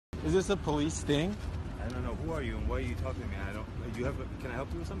Is this a police thing? I don't know. Who are you and why are you talking to me? Can I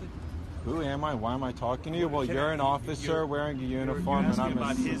help you with something? Who am I? Why am I talking to you? Well, you're an officer wearing a uniform and I'm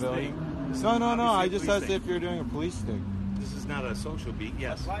a civilian. No. I just asked if you're doing a police thing. This is not a social beat,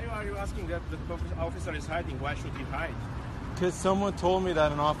 yes. Why are you asking that the officer is hiding? Why should he hide? Because someone told me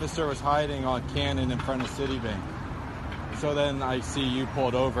that an officer was hiding on Cannon in front of Citibank. So then I see you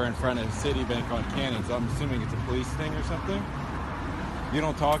pulled over in front of Citibank on Cannon. So I'm assuming it's a police thing or something? You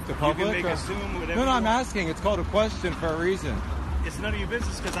don't talk to public? You can assume whatever. No, I'm asking. It's called a question for a reason. It's none of your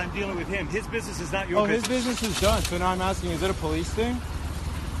business because I'm dealing with him. His business is not your business. Oh, his business is done. So now I'm asking, is it a police thing?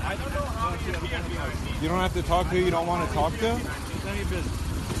 I don't know how he is here. You don't have to talk to who you don't want to talk to? It's none of your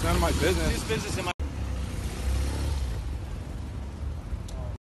business. It's none of my business. His business and my